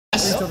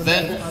Less than 5.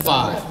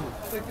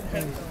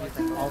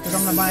 Because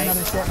I'm going to buy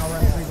another short and I'll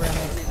run 3 brand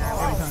new every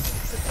time.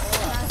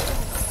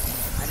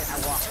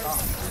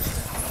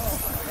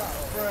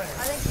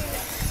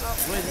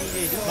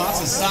 Lots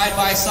of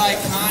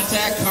side-by-side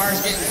contact, cars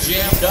getting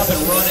jammed up and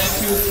run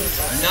into.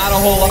 Not a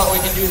whole lot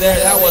we can do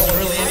there. That wasn't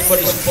really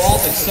anybody's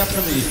fault except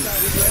for the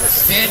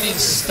standing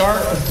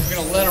start. We're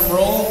going to let them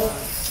roll.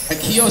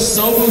 Akio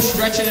Sobu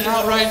stretching it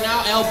out right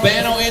now.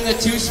 Albano in the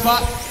 2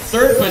 spot.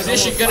 3rd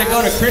position going to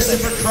go to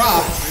Christopher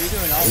Kropp.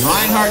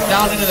 Reinhardt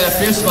down into that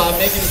 5th spot,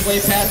 making his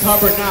way past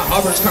Hubbard now.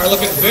 Hubbard's car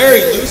looking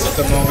very loose at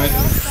the moment.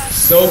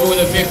 Sobu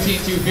with a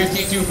 15-2,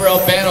 15-2 for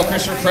Albano.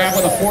 Christopher Kropp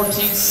with a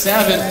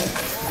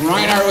 14-7.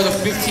 Reinhardt with a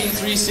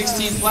 15-3,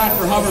 16 flat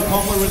for Hubbard.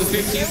 Pumpler with a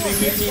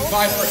 15-3,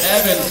 15-5 for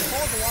Evans.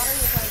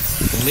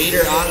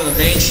 Leader out of the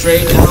main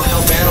straight. Now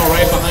Albano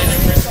right behind him.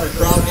 Christopher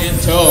Kropp in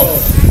tow.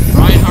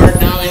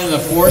 Reinhardt now into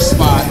the 4th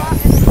spot.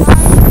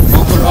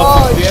 Pumpler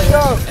up to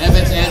 5th.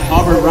 Evans and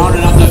Hubbard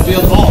rounding out the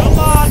field. Oh,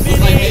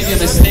 looked like maybe a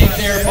mistake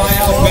there by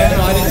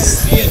Albano. I didn't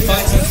see it.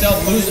 Finds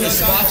himself losing a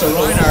spot to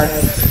Reinhardt.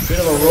 Bit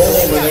of a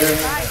rollover there.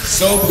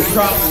 Sobu,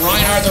 Kropp,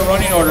 Reinhardt the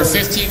running order.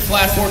 15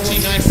 flat,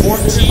 14-9,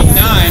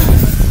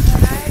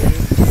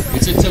 14-9.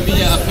 It's a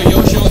Tamiya, a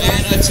Kyosho,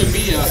 and a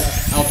Tamiya.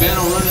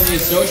 Albano running the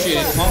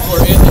Associated.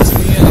 Pumpler in the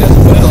Tamiya as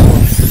well.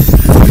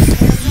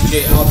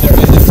 DJ out there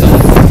in the top.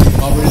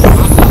 Hubbard in the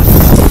hot top.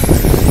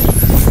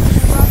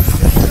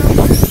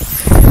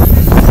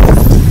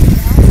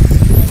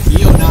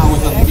 Keo now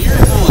with a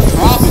miracle of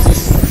Kropp is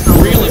just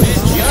reeling in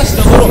just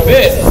a little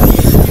bit.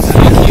 You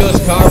see Keo's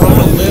car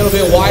running a little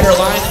bit wider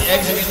line,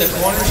 exiting the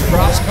corners.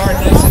 Kropp's car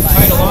nice and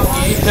tight along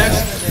the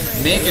apex.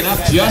 Making up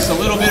just a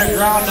little bit of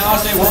ground now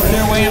as they work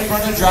their way in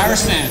front of the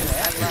driver's stand.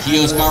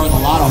 Keo's car with a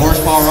lot of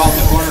horsepower off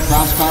the corner.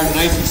 Kropp's car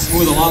nice and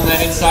smooth along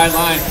that inside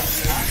line.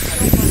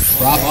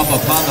 Kropp up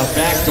upon the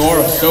back door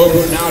of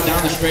Sobu. Now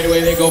down the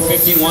straightaway they go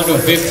 15-1 to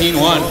a 15-1.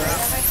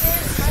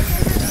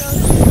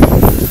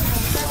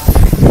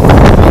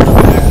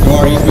 Back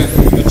door, he's been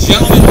a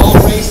gentleman all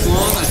race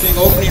long. I think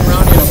opening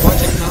round he had a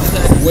bunch of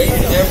contact,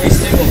 waited every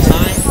single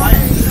time.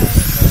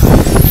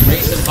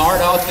 Racing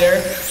hard out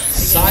there,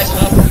 sizing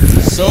up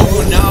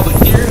Sobu now, but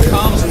here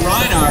comes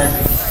Reinhardt.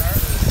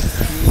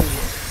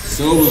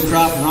 Sobu,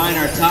 Kropp,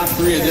 Reinhardt, top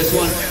 3 of this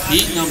one.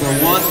 Heat number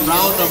 1,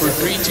 round number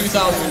 3,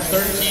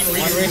 2013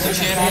 Reedy Race of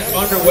Chapions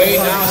underway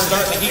now,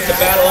 starting to heat the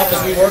battle up as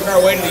we work our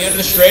way to the end of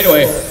the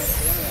straightaway.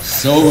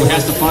 Sobu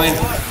has to find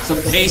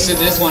some pace in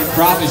this one.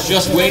 Kropp is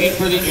just waiting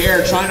for the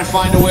air, trying to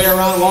find a way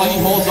around while he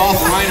holds off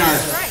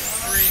Reinhardt.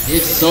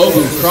 It's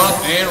Sobu,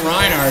 Kropp, and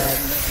Reinhardt.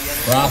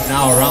 Kropp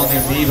now around the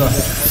Amoeba.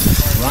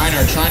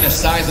 Reinhardt trying to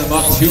size him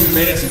up. 2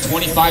 minutes and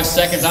 25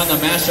 seconds on the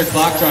master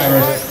clock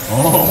driver.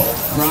 Oh,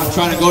 Kropp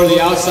trying to go to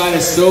the outside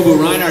of Sobu.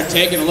 Reinhardt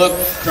taking a look.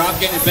 Kropp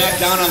getting it back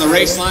down on the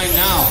race line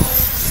now.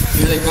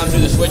 Here they come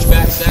through the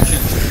switchback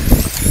section.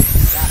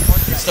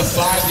 It's the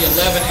 5, the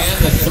 11,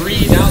 and the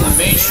 3 down the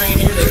main straight.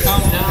 Here they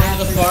come now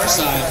to the far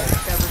side.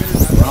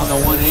 We're on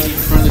the 180 in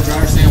front of the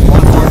driver's stand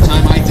one more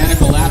time.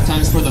 Identical lap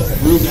times for the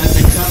group as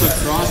they come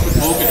across the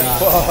polka dot.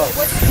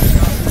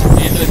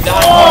 Into the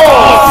dot.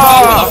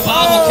 Oh, the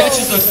pommel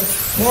catches the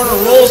corner,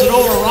 rolls it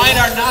over.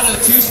 Reinhardt now to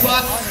the 2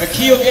 spot.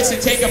 Akio gets to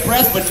take a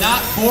breath, but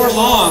not for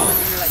long.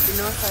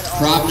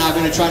 Kropp now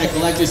going to try to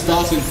collect his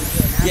thoughts and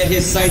get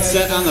his sights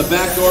set on the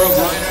back door of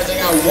Reinhardt. They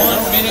got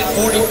 1 minute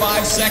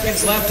 45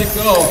 seconds left to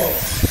go.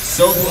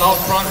 Sobu out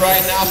front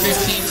right now,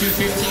 15-2,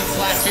 15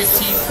 flat,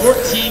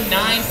 15,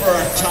 14-9 for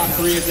our top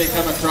 3 as they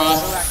come across.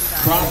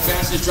 Kropp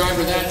fastest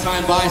driver that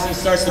time by as he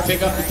starts to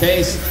pick up the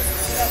pace.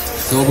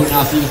 Sobu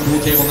now through the pool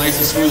table, nice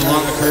and smooth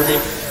along the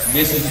curving.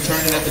 Misses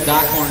turning at the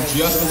dot corner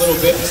just a little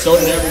bit, but so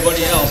did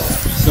everybody else.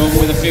 Sobu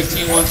with a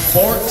 15-1,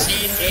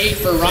 14-8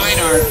 for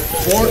Reinhardt,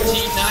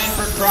 14-9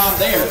 for Kropp.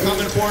 They are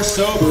coming for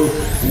Sobu.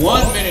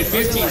 1 minute,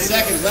 15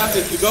 seconds left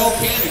to go.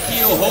 Can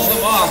Akio hold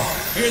them off?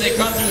 Here they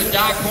come through the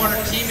dot corner.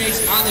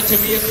 Teammates on the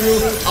Tamiya crew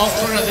out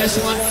front of this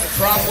one.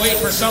 Kropp waiting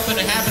for something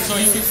to happen so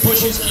he can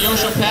push his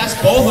Kyosho past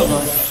both of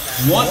them.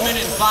 1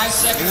 minute and 5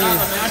 seconds on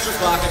the master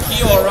clock.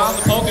 Akio around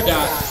the polka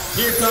dot.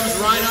 Here comes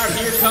Reinhardt,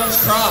 here comes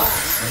Kropp.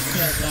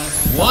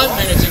 1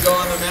 minute to go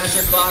on the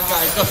master clock,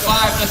 guys. The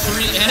 5, the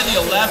 3, and the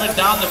 11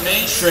 down the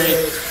main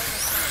straight.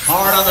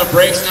 Hard on the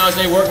brakes now as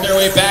they work their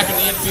way back in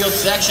the infield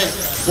section.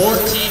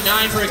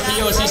 14-9 for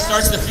Akio as he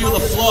starts to feel the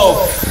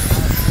flow.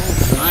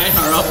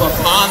 Reinhardt up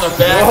upon the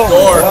back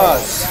door.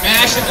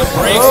 Smashing the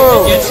brakes as he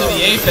gets to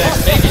the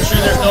apex, making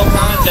sure there's no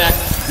contact.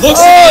 Looks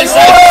to the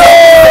inside.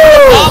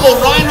 Bobble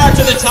Reinhardt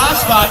to the top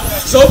spot.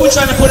 Sobu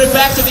trying to put it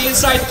back to the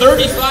inside.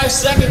 35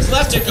 seconds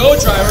left to go,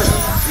 drivers.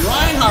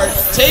 Reinhardt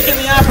taking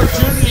the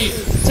opportunity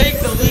take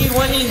the lead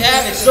when he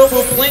had it.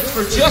 Sobu blinked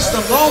for just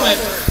a moment.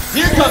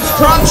 Here comes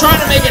Crop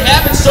trying to make it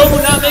happen.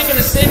 Sobu not making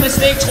the same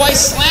mistake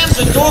twice, slams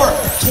the door.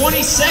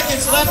 20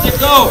 seconds left to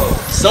go.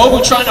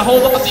 Sobu trying to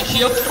hold off the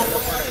heel.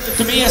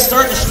 To me, is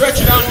starting to stretch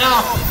it out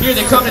now. Here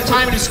they come to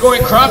timing and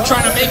scoring. Crop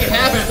trying to make it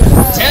happen.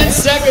 10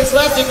 seconds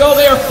left to go.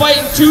 They are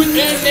fighting tooth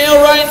and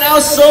nail right now.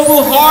 Sobu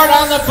hard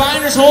on the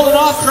binders, holding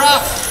off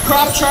Crop.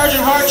 Crop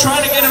charging hard,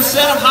 trying to get him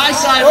set up high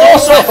side.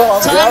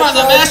 Time on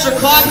the master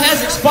clock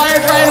has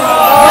expired right.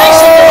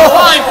 Racing to the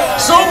line.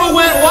 Sobu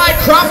went wide.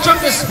 Crop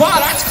took the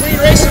spot. That's clean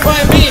racing by